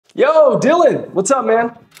Yo, Dylan, what's up,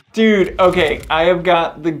 man? Dude, okay, I have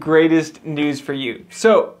got the greatest news for you.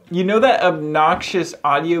 So, you know that obnoxious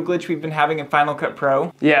audio glitch we've been having in Final Cut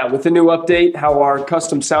Pro? Yeah, with the new update, how our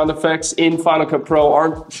custom sound effects in Final Cut Pro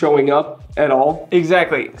aren't showing up at all.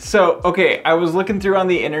 Exactly. So, okay, I was looking through on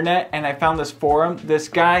the internet and I found this forum. This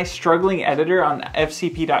guy, struggling editor on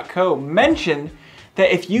fcp.co, mentioned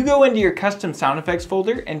that if you go into your custom sound effects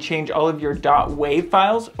folder and change all of your .wav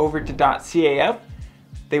files over to .caf,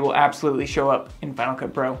 they will absolutely show up in Final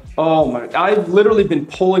Cut Pro. Oh my, I've literally been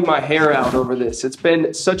pulling my hair out over this. It's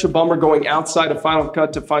been such a bummer going outside of Final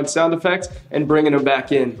Cut to find sound effects and bringing them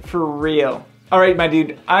back in. For real. All right, my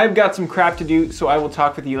dude, I've got some crap to do, so I will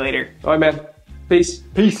talk with you later. All right, man. Peace.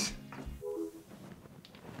 Peace.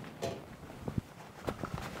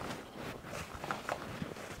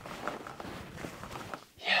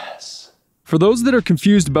 For those that are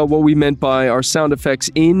confused about what we meant by our sound effects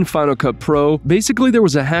in Final Cut Pro, basically there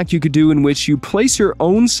was a hack you could do in which you place your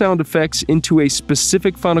own sound effects into a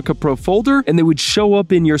specific Final Cut Pro folder and they would show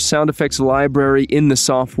up in your sound effects library in the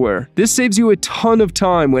software. This saves you a ton of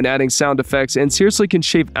time when adding sound effects and seriously can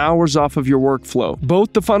shave hours off of your workflow.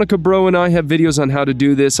 Both the Final Cut Pro and I have videos on how to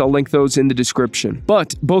do this. I'll link those in the description.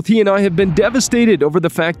 But both he and I have been devastated over the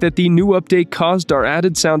fact that the new update caused our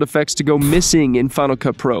added sound effects to go missing in Final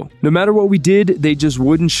Cut Pro. No matter what we did, they just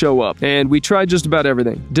wouldn't show up, and we tried just about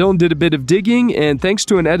everything. Dylan did a bit of digging, and thanks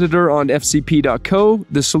to an editor on fcp.co,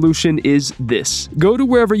 the solution is this. Go to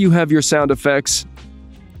wherever you have your sound effects,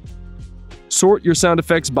 sort your sound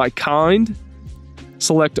effects by kind,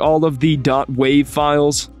 select all of the .wav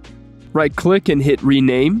files, right-click and hit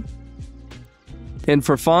rename, and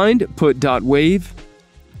for find, put .wav,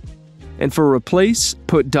 and for replace,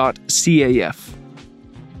 put .caf.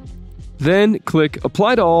 Then click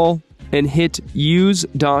apply to all, and hit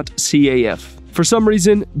use.caf. For some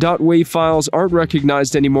reason, .wav files aren't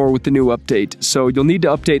recognized anymore with the new update, so you'll need to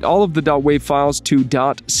update all of the .wav files to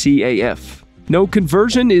 .caf. No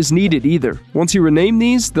conversion is needed either. Once you rename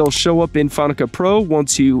these, they'll show up in Final Cut Pro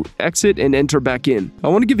once you exit and enter back in. I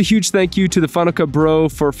want to give a huge thank you to the Final Cut Pro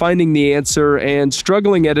for finding the answer and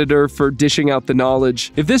struggling editor for dishing out the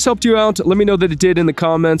knowledge. If this helped you out, let me know that it did in the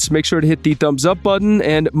comments. Make sure to hit the thumbs up button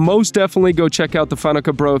and most definitely go check out the Final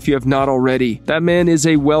Cut Pro if you have not already. That man is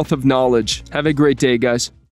a wealth of knowledge. Have a great day, guys.